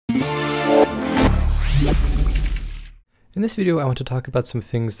In this video, I want to talk about some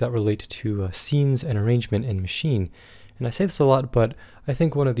things that relate to scenes and arrangement in Machine. And I say this a lot, but I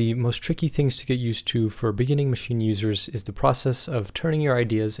think one of the most tricky things to get used to for beginning Machine users is the process of turning your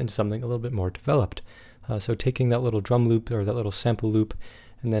ideas into something a little bit more developed. So taking that little drum loop or that little sample loop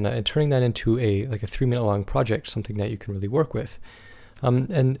and then turning that into a 3-minute long project, something that you can really work with.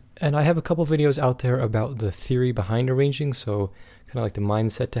 And I have a couple videos out there about the theory behind arranging, so kind of like the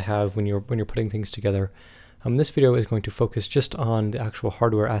mindset to have when you're putting things together. This video is going to focus just on the actual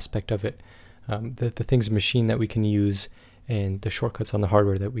hardware aspect of it, the things in Machine that we can use and the shortcuts on the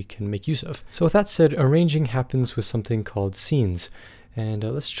hardware that we can make use of. So with that said, arranging happens with something called scenes, and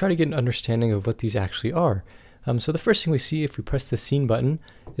let's try to get an understanding of what these actually are. So the first thing we see if we press the scene button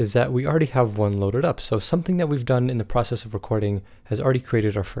is that we already have one loaded up. So something that we've done in the process of recording has already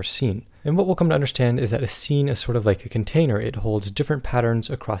created our first scene. And what we'll come to understand is that a scene is sort of like a container. It holds different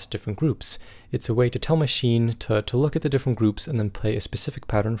patterns across different groups. It's a way to tell Machine to look at the different groups and then play a specific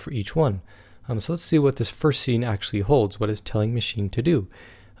pattern for each one. So let's see what this first scene actually holds, what it's telling Machine to do.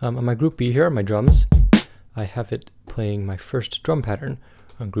 On my group B here, on my drums, I have it playing my first drum pattern.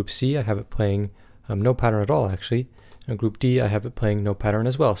 On group C, I have it playing no pattern at all, actually. On group D, I have it playing no pattern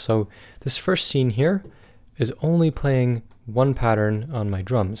as well. So this first scene here is only playing one pattern on my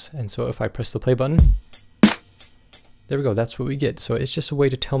drums. And so if I press the play button, there we go, that's what we get. So it's just a way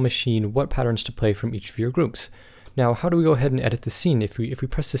to tell Machine what patterns to play from each of your groups. Now, how do we go ahead and edit the scene? If we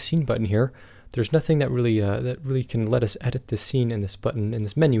press the scene button here, there's nothing that really can let us edit the scene in this button, in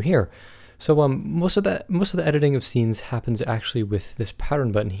this menu here. So most of the editing of scenes happens actually with this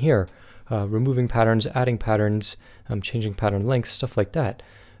pattern button here. Removing patterns, adding patterns, changing pattern lengths, stuff like that.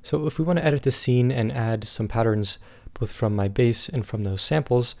 So if we want to edit the scene and add some patterns both from my bass and from those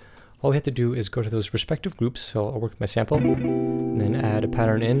samples, all we have to do is go to those respective groups. So I'll work with my sample and then add a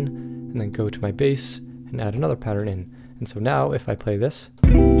pattern in, and then go to my bass and add another pattern in. And so now if I play this,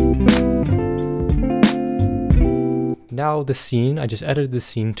 now the scene, I just edited the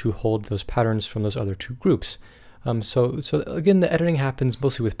scene to hold those patterns from those other two groups. So again, the editing happens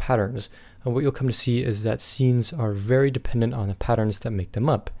mostly with patterns. And what you'll come to see is that scenes are very dependent on the patterns that make them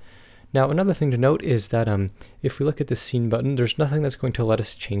up. Now, another thing to note is that if we look at the scene button, there's nothing that's going to let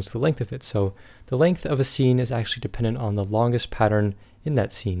us change the length of it. So the length of a scene is actually dependent on the longest pattern in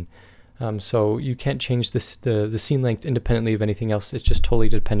that scene. So you can't change the scene length independently of anything else. It's just totally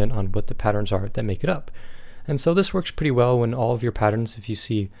dependent on what the patterns are that make it up. And so this works pretty well when all of your patterns, if you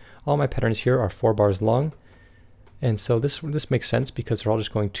see all my patterns here are 4 bars long. And so this makes sense because they're all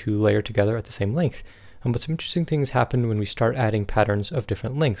just going to layer together at the same length. But some interesting things happen when we start adding patterns of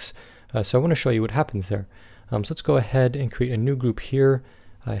different lengths. So I want to show you what happens there. So let's go ahead and create a new group here.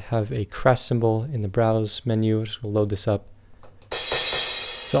 I have a crash symbol in the browse menu. I'm just going to load this up.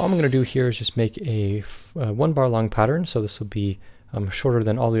 So all I'm going to do here is just make a 1 bar long pattern. So this will be shorter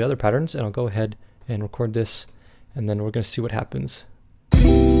than all the other patterns. And I'll go ahead and record this. And then we're going to see what happens.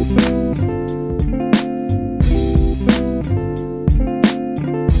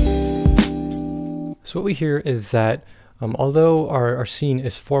 So what we hear is that although our scene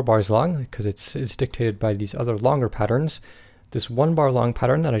is 4 bars long, because it's dictated by these other longer patterns, this 1 bar long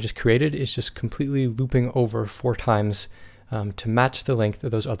pattern that I just created is just completely looping over 4 times to match the length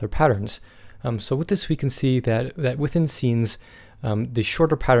of those other patterns. So with this we can see that within scenes, the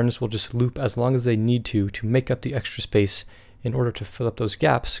shorter patterns will just loop as long as they need to make up the extra space in order to fill up those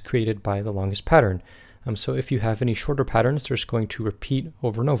gaps created by the longest pattern. So if you have any shorter patterns, they're just going to repeat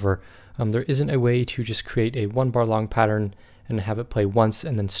over and over. There isn't a way to just create a 1 bar long pattern and have it play once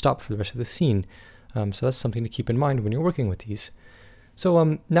and then stop for the rest of the scene. So that's something to keep in mind when you're working with these.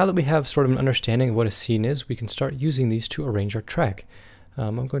 So now that we have sort of an understanding of what a scene is, we can start using these to arrange our track.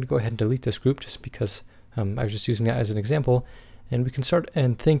 I'm going to go ahead and delete this group just because I was just using that as an example. And we can start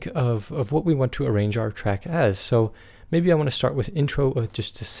and think of what we want to arrange our track as. So maybe I want to start with intro with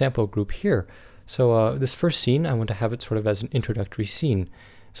just a sample group here. So this first scene, I want to have it sort of as an introductory scene.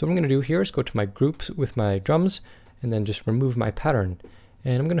 So what I'm going to do here is go to my groups with my drums and then just remove my pattern.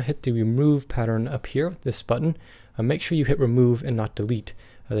 And I'm going to hit the remove pattern up here, this button. Make sure you hit remove and not delete.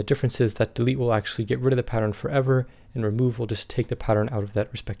 The difference is that delete will actually get rid of the pattern forever and remove will just take the pattern out of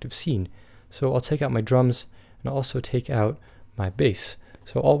that respective scene. So I'll take out my drums and I'll also take out my bass.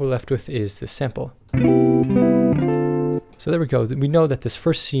 So all we're left with is the sample. So there we go. We know that this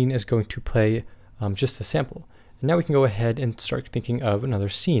first scene is going to play just the sample. And now we can go ahead and start thinking of another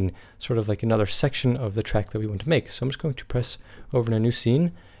scene, sort of like another section of the track that we want to make. So I'm just going to press over in a new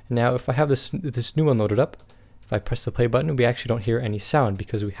scene. And now if I have this new one loaded up, if I press the play button, we actually don't hear any sound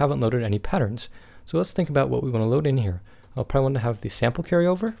because we haven't loaded any patterns. So let's think about what we want to load in here. I'll probably want to have the sample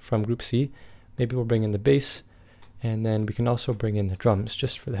carryover from group C. Maybe we'll bring in the bass And then we can also bring in the drums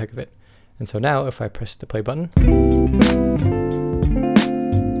just for the heck of it. And so now if I press the play button,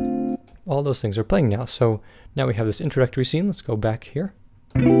 all those things are playing now. So now we have this introductory scene. Let's go back here.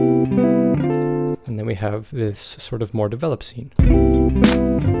 And then we have this sort of more developed scene.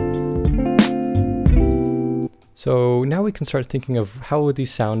 So now we can start thinking of how would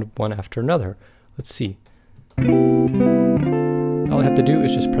these sound one after another. Let's see. All I have to do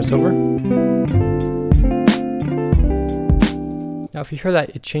is just press over. Now if you hear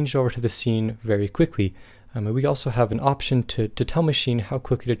that, it changed over to the scene very quickly. And we also have an option to tell machine how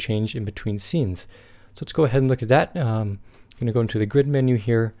quickly to change in between scenes. So let's go ahead and look at that. I'm going to go into the grid menu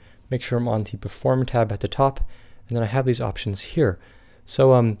here, make sure I'm on the Perform tab at the top, and then I have these options here.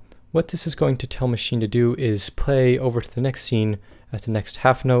 So what this is going to tell machine to do is play over to the next scene at the next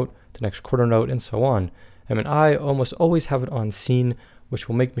half note, the next quarter note, and so on. And I almost always have it on scene, which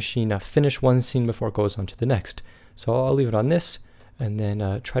will make machine finish one scene before it goes on to the next. So I'll leave it on this, and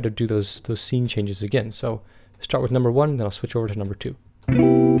then try to do those scene changes again. So start with number 1, then I'll switch over to number 2.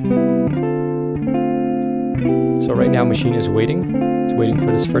 So right now machine is waiting. It's waiting for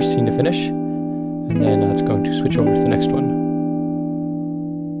this first scene to finish, and then it's going to switch over to the next one.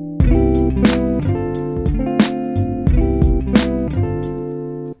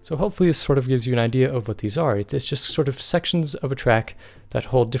 So hopefully this sort of gives you an idea of what these are. It's just sort of sections of a track that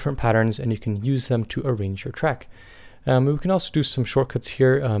hold different patterns, and you can use them to arrange your track. We can also do some shortcuts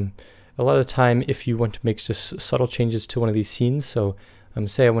here. A lot of the time, if you want to make just subtle changes to one of these scenes, so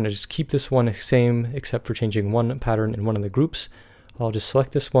say I want to just keep this one the same except for changing one pattern in one of the groups, I'll just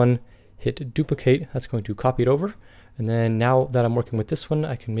select this one, hit duplicate, that's going to copy it over, and then now that I'm working with this one,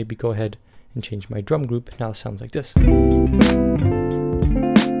 I can maybe go ahead and change my drum group. Now it sounds like this.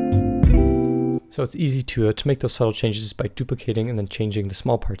 So it's easy to make those subtle changes by duplicating and then changing the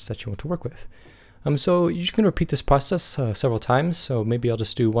small parts that you want to work with. So you can repeat this process several times. So maybe I'll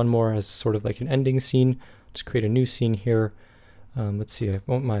just do one more as sort of like an ending scene. Just create a new scene here. Let's see, I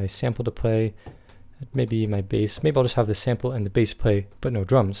want my sample to play. Maybe my bass. Maybe I'll just have the sample and the bass play, but no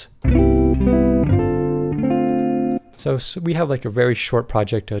drums. So we have like a very short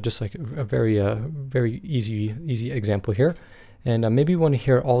project, just like a very easy example here. And maybe you want to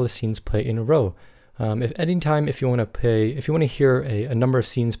hear all the scenes play in a row. If you want to hear a number of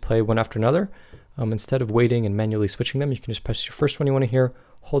scenes play one after another, instead of waiting and manually switching them, you can just press your first one you want to hear,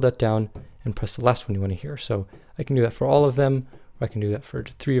 hold that down, and press the last one you want to hear. So I can do that for all of them, or I can do that for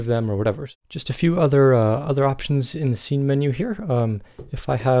 3 of them, or whatever. Just a few other options in the scene menu here. If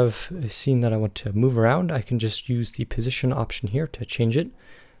I have a scene that I want to move around, I can just use the position option here to change it.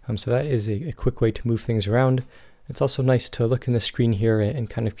 So that is a quick way to move things around. It's also nice to look in the screen here and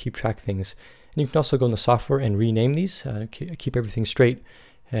kind of keep track of things. And you can also go in the software and rename these, keep everything straight,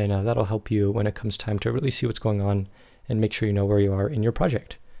 and that'll help you when it comes time to really see what's going on and make sure you know where you are in your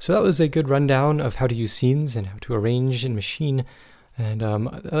project. So that was a good rundown of how to use scenes and how to arrange in Machine. And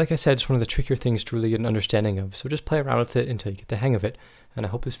like I said, it's one of the trickier things to really get an understanding of. So just play around with it until you get the hang of it. And I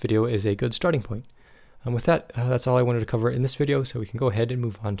hope this video is a good starting point. With that, that's all I wanted to cover in this video, so we can go ahead and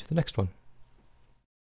move on to the next one.